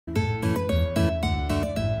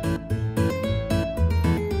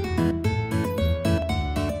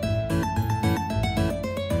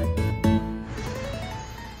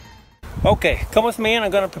Okay, come with me and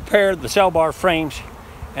I'm going to prepare the cell bar frames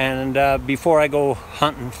and before I go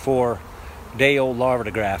hunting for day-old larvae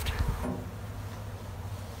to graft.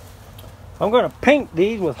 I'm going to paint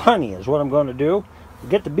these with honey is what I'm going to do.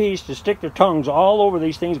 Get the bees to stick their tongues all over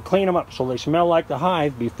these things and clean them up so they smell like the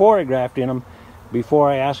hive before I graft in them, before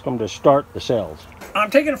I ask them to start the cells.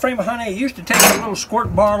 I'm taking a frame of honey. I used to take a little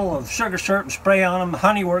squirt bottle of sugar syrup and spray on them. The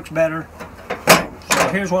honey works better. So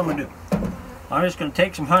here's what I'm going to do. I'm just going to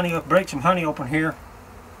take some honey, break some honey open here.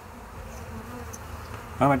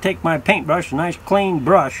 I'm going to take my paintbrush, a nice clean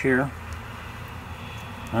brush here,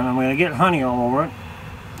 and I'm going to get honey all over it.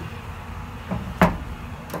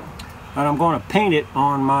 And I'm going to paint it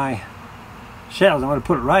on my cells. I'm going to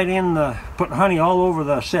put it right in put honey all over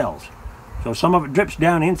the cells. So some of it drips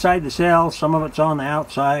down inside the cells, some of it's on the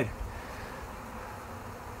outside.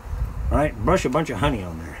 All right, brush a bunch of honey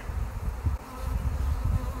on there.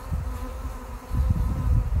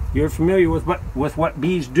 You're familiar with what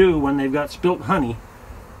bees do when they've got spilt honey.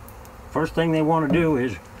 First thing they want to do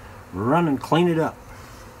is run and clean it up.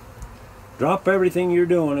 Drop everything you're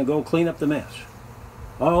doing and go clean up the mess.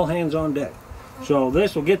 All hands on deck. So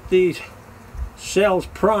this will get these cells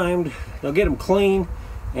primed. They'll get them clean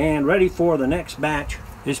and ready for the next batch,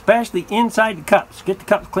 especially inside the cups. Get the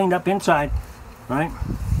cups cleaned up inside, right?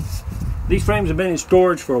 These frames have been in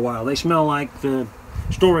storage for a while. They smell like the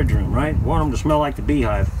storage room, right? Want them to smell like the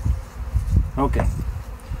beehive. Okay.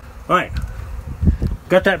 All right.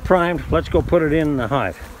 Got that primed. Let's go put it in the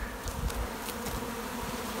hive.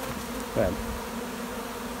 Good.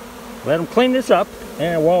 Let them clean this up,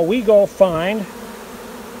 and while we go find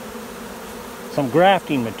some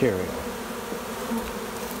grafting material.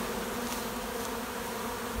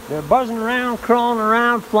 They're buzzing around, crawling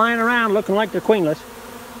around, flying around, looking like they're queenless.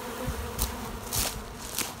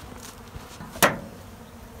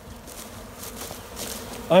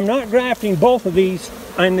 I'm not grafting both of these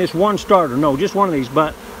in this one starter, no, just one of these,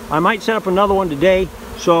 but I might set up another one today,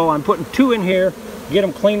 so I'm putting two in here, get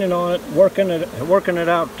them cleaning on it, working it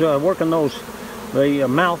out, working those, the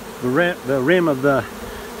mouth, the rim of the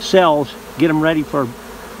cells, get them ready for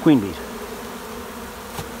queen bees.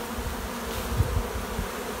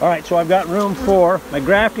 All right, so I've got room for my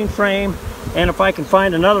grafting frame, and if I can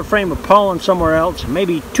find another frame of pollen somewhere else,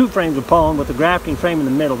 maybe two frames of pollen with the grafting frame in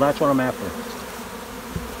the middle, that's what I'm after.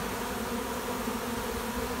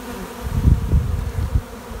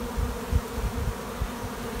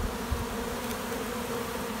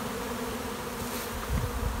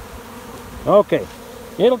 Okay,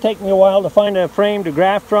 it'll take me a while to find a frame to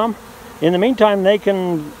graft from. In the meantime, they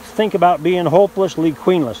can think about being hopelessly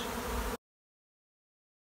queenless.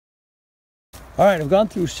 All right, I've gone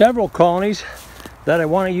through several colonies that I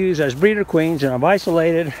want to use as breeder queens, and I've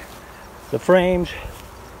isolated the frames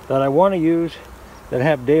that I want to use that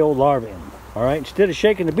have day-old larvae in them. All right, instead of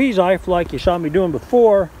shaking the bees off like you saw me doing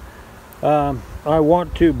before, I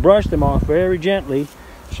want to brush them off very gently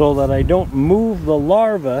so that I don't move the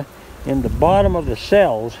larvae in the bottom of the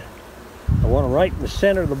cells. I want them right in the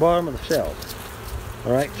center of the bottom of the cells.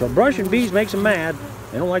 All right, so brushing bees makes them mad.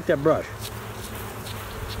 They don't like that brush.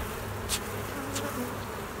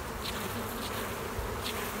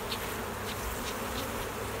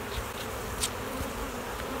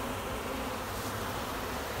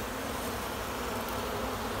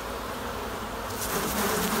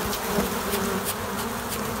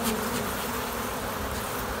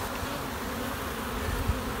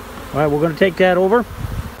 All right, we're going to take that over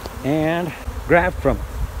and graft from it.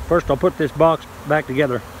 First, I'll put this box back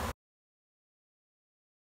together.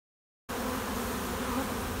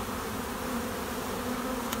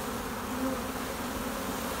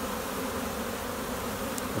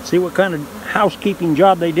 Let's see what kind of housekeeping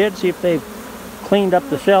job they did, see if they've cleaned up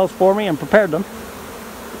the cells for me and prepared them.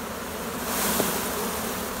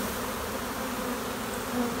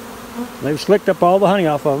 They've slicked up all the honey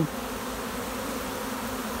off of them.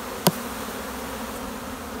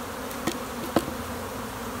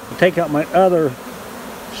 Take out my other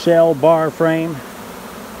cell bar frame.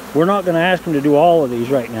 We're not going to ask them to do all of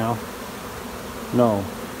these right now. No,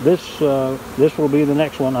 this will be the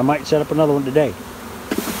next one. I might set up another one today.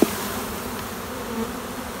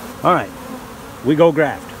 All right, we go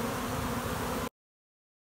graft.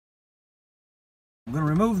 I'm going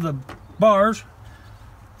to remove the bars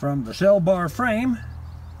from the cell bar frame.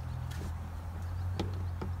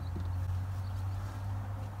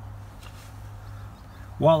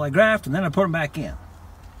 While I graft, and then I put them back in.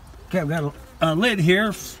 Okay, I've got a lid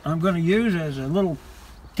here I'm going to use as a little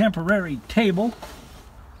temporary table.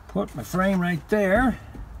 Put my frame right there.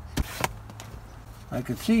 I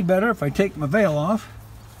can see better if I take my veil off.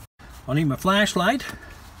 I'll need my flashlight.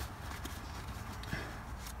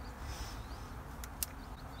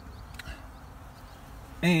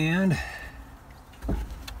 And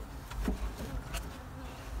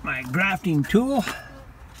my grafting tool.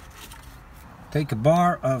 Take a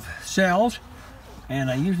bar of cells, and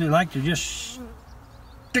I usually like to just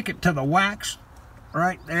stick it to the wax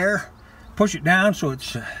right there, push it down so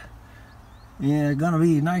it's gonna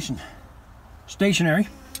be nice and stationary,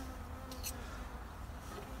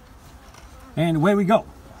 and away we go.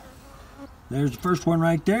 There's the first one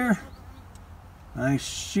right there. I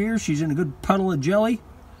see her, she's in a good puddle of jelly.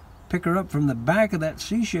 Pick her up from the back of that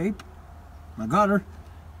C shape. I got her.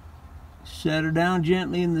 Set her down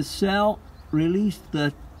gently in the cell, release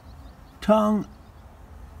the tongue,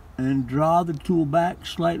 and draw the tool back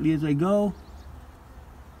slightly as I go.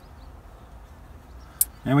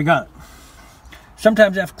 And we got it.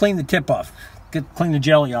 Sometimes I have to clean the tip off. Clean the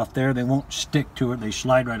jelly off there. They won't stick to it. They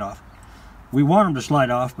slide right off. We want them to slide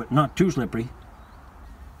off, but not too slippery.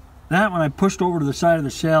 That, when I pushed over to the side of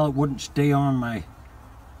the cell, it wouldn't stay on my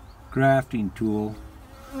grafting tool.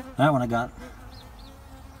 That one I got.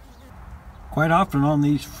 Quite often on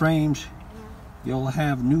these frames, you'll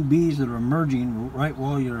have new bees that are emerging right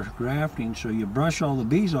while you're grafting, so you brush all the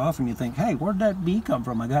bees off and you think, hey, where'd that bee come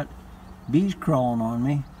from? I got bees crawling on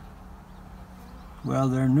me. Well,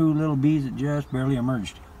 they're new little bees that just barely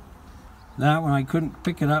emerged. That one, I couldn't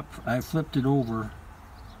pick it up. I flipped it over.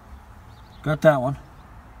 Got that one.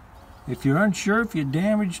 If you're unsure if you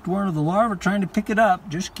damaged one of the larvae trying to pick it up,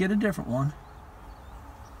 just get a different one.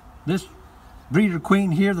 This breeder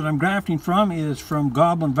queen here that I'm grafting from is from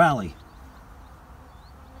Goblin Valley.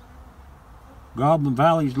 Goblin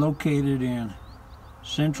Valley is located in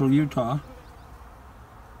central Utah.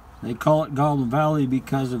 They call it Goblin Valley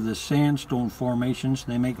because of the sandstone formations.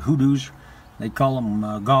 They make hoodoos. They call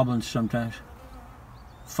them goblins sometimes.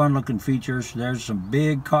 Fun looking features. There's some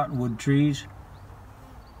big cottonwood trees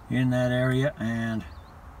in that area, and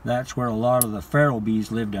that's where a lot of the pharaoh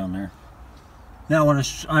bees live down there. Now when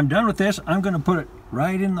I'm done with this, I'm going to put it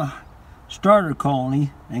right in the starter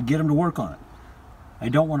colony and get them to work on it. I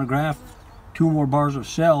don't want to graft 2 more bars of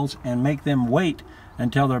cells and make them wait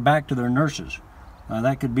until they're back to their nurses.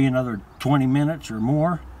 That could be another 20 minutes or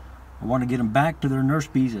more. I want to get them back to their nurse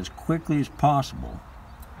bees as quickly as possible.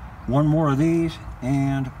 1 more of these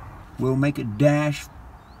and we'll make a dash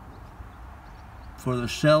for the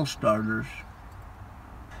cell starters.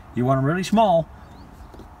 You want them really small,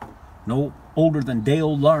 no older than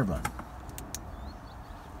day-old larvae.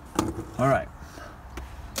 All right,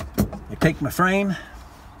 I take my frame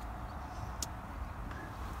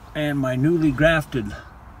and my newly grafted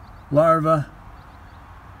larva,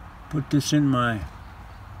 put this in my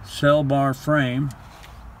cell bar frame,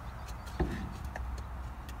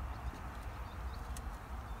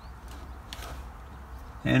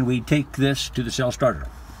 and we take this to the cell starter.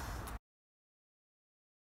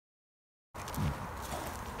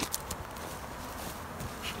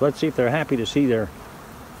 Let's see if they're happy to see their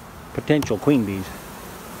potential queen bees.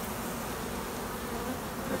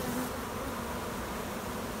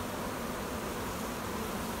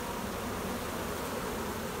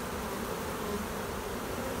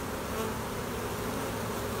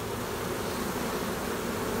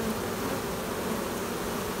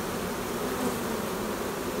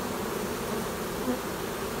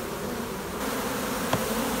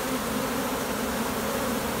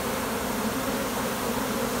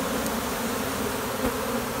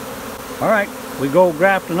 All right, we go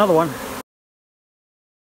graft another one.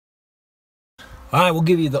 All right, we'll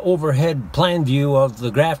give you the overhead plan view of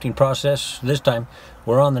the grafting process this time.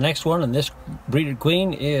 We're on the next one, and this breeder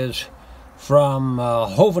queen is from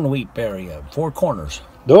Hovenweep area, 4 Corners.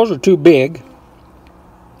 Those are too big.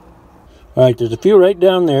 All right, there's a few right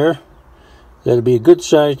down there that'll be a good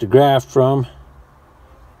size to graft from.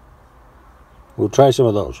 We'll try some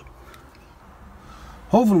of those.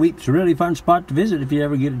 Hovenweep's a really fun spot to visit if you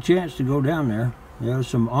ever get a chance to go down there. There's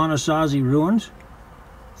some Anasazi ruins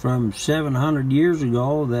from 700 years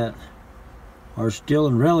ago that are still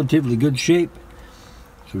in relatively good shape.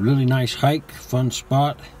 It's a really nice hike, fun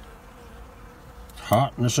spot. It's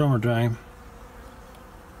hot in the summertime.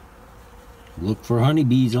 Look for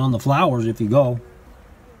honeybees on the flowers if you go.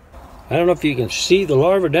 I don't know if you can see the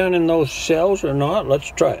larvae down in those cells or not.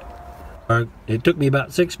 Let's try it. It took me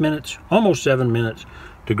about 6 minutes, almost 7 minutes,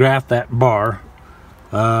 to graft that bar.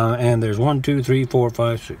 And there's 1, 2, 3, 4,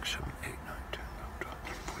 5, 6, 7, 8, 9, 10, 11, 12,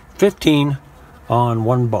 15 on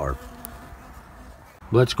 1 bar.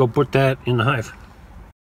 Let's go put that in the hive.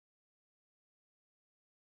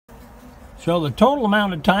 So the total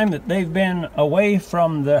amount of time that they've been away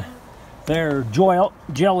from their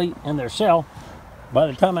jelly and their cell, by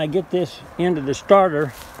the time I get this into the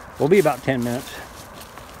starter, will be about 10 minutes.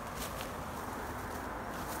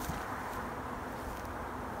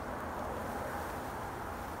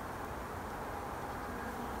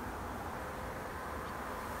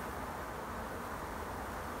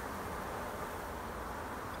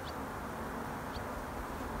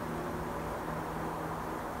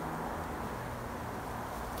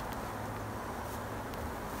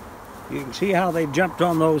 You can see how they've jumped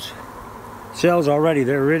on those cells already.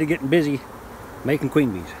 They're really getting busy making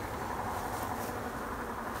queen bees.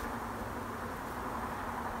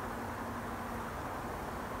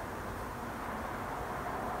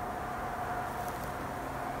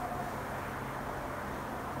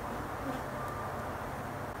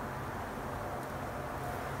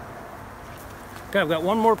 Okay, I've got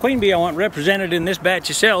one more queen bee I want represented in this batch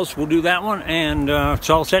of cells. We'll do that one, and it's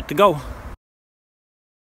all set to go.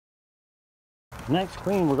 Next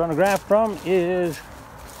queen we're going to graft from is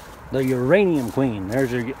the uranium queen.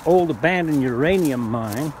 There's an old abandoned uranium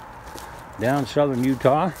mine down southern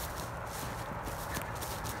Utah,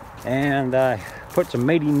 and I put some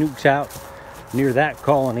mating nukes out near that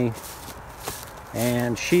colony,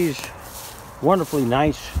 and she's wonderfully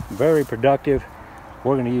nice, very productive.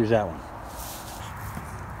 We're going to use that one.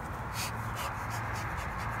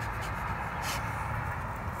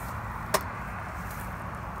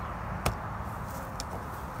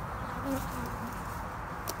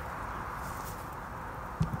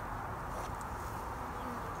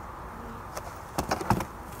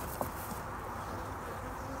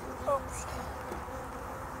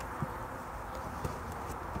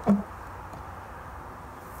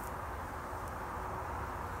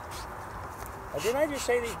 Didn't I just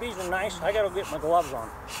say these bees are nice? I gotta get my gloves on.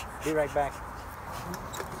 Be right back.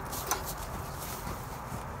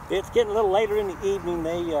 It's getting a little later in the evening.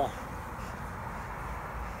 They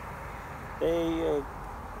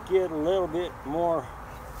get a little bit more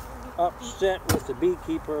upset with the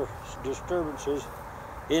beekeeper disturbances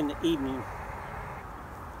in the evening.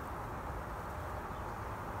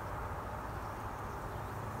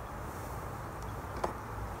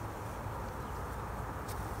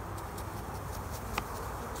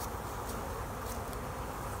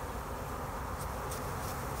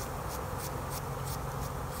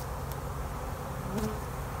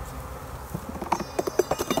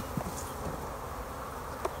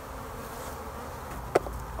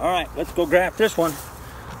 All right, let's go graft this one.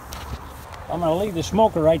 I'm gonna leave the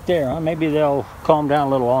smoker right there. Maybe they'll calm down a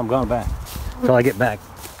little while I'm going back, till I get back.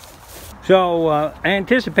 So,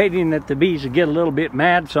 anticipating that the bees would get a little bit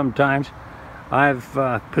mad sometimes, I've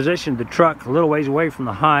positioned the truck a little ways away from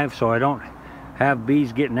the hive so I don't have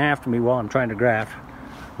bees getting after me while I'm trying to graft,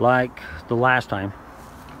 like the last time.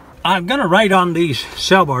 I'm gonna write on these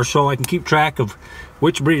cell bars so I can keep track of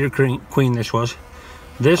which breeder queen this was.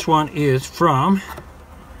 This one is from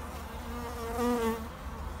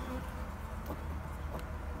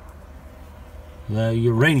the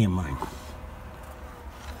uranium mine.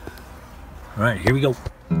 All right, here we go.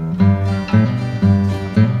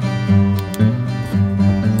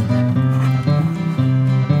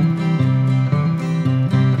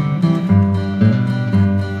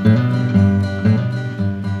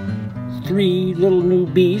 Three little new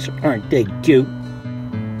bees, aren't they cute?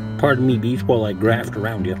 Pardon me, bees, while I graft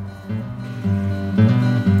around you.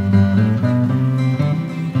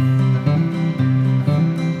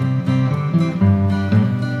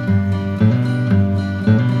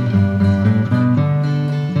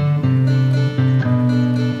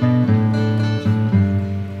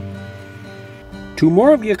 Two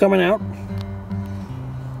more of you coming out,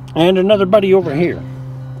 and another buddy over here.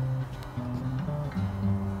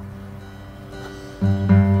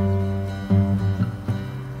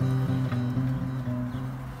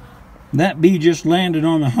 That bee just landed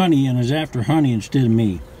on the honey and is after honey instead of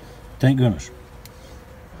me. Thank goodness.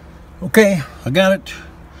 Okay, I got it.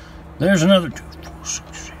 There's another 2, 4,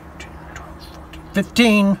 6, 8, 10, 12, 14,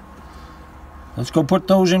 15. Let's go put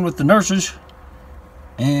those in with the nurses,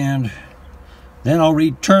 and then I'll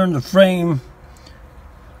return the frame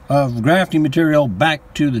of grafting material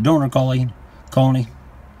back to the donor colony.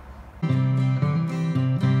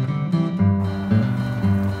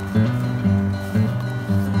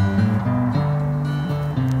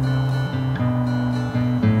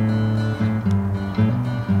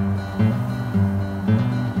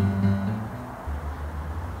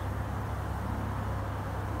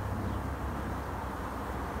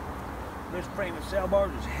 This frame of cell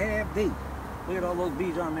bars is heavy. Look at all those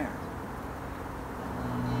bees on there.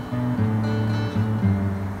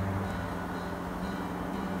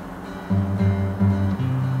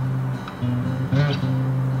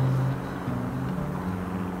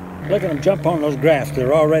 Look at them jump on those grafts.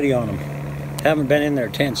 They're already on them. Haven't been in there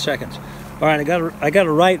 10 seconds. All right, I got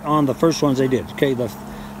to write on the first ones they did. Okay,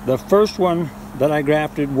 the first one that I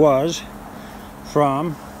grafted was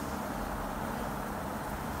from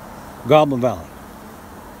Goblin Valley.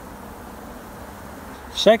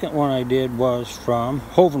 Second one I did was from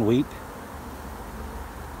Hovenweep,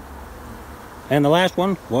 and the last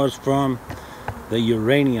one was from the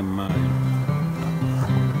uranium mine.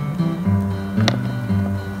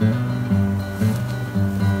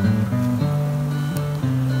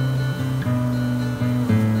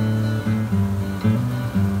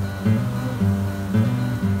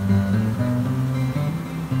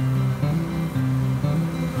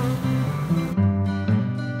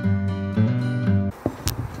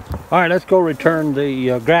 All right, let's go return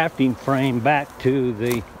the grafting frame back to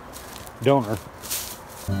the donor.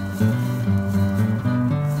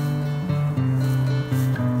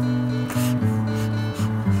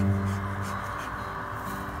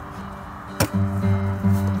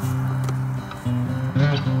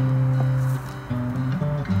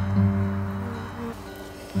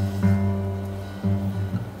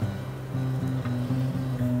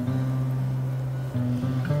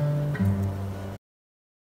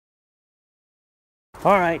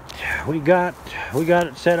 All right, we got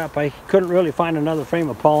it set up. I couldn't really find another frame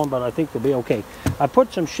of pollen, but I think they'll be okay. I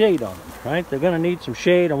put some shade on them, right? They're gonna need some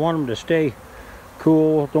shade. I want them to stay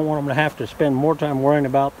cool. Don't want them to have to spend more time worrying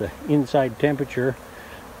about the inside temperature.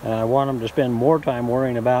 I want them to spend more time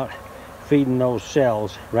worrying about feeding those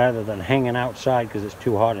cells rather than hanging outside because it's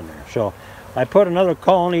too hot in there. So I put another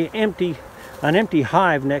colony, an empty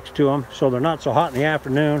hive next to them so they're not so hot in the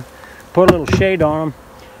afternoon. Put a little shade on them.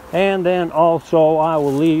 And then also I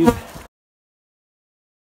will leave.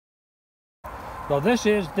 So this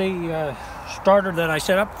is the starter that I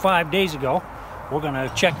set up 5 days ago. We're going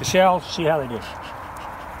to check the cells, see how they do.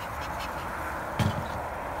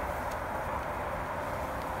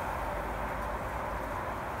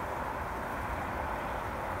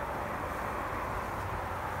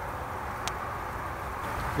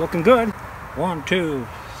 Looking good. 1, 2,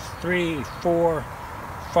 3, 4,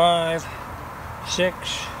 5, 6,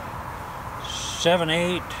 7,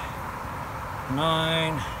 8,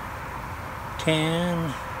 9,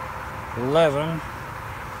 10, 11,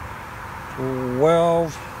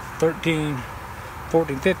 12, 13,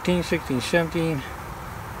 14, 15, 16, 17,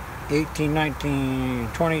 18, 19,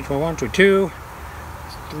 20, 21, 22,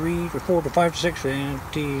 3, 4, 5, 6,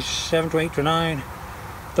 27, 28, 29,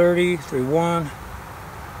 30, 31,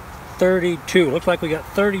 32. Looks like we got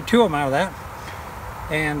 32 of them out of that.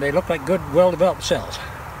 And they look like good, well-developed cells.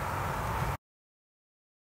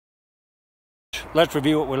 Let's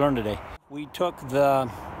review what we learned today. We took the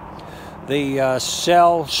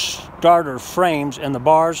cell starter frames and the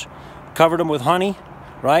bars, covered them with honey,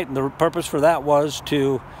 right? And the purpose for that was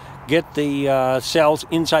to get the cells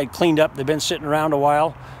inside cleaned up. They've been sitting around a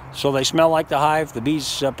while, so they smell like the hive. The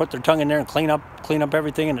bees put their tongue in there and clean up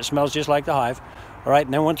everything, and it smells just like the hive. All right,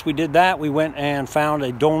 and then once we did that, we went and found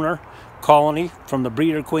a donor colony from the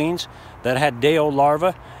breeder queens that had day-old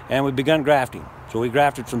larvae, and we begun grafting. So we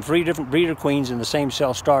grafted from 3 different breeder queens in the same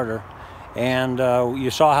cell starter, and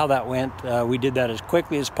you saw how that went. We did that as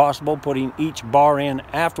quickly as possible, putting each bar in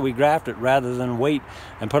after we grafted rather than wait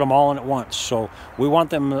and put them all in at once. So we want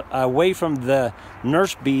them away from the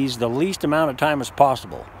nurse bees the least amount of time as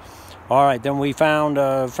possible. All right, then we found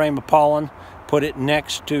a frame of pollen, put it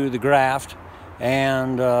next to the graft,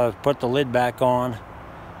 and put the lid back on.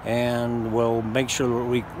 And we'll make sure that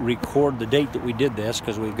we record the date that we did this,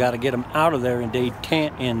 because we've got to get them out of there in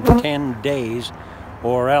 10 days,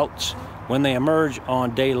 or else when they emerge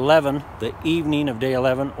on day 11, the evening of day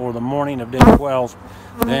 11 or the morning of day 12,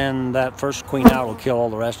 then that first queen out will kill all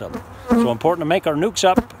the rest of them. So important to make our nukes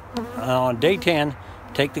up on day 10,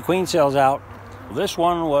 take the queen cells out. This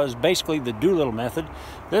one was basically the Doolittle method.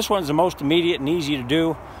 This one's the most immediate and easy to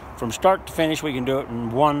do. From start to finish, we can do it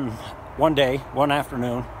in one day, one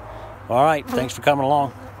afternoon. All right, thanks for coming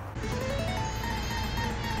along.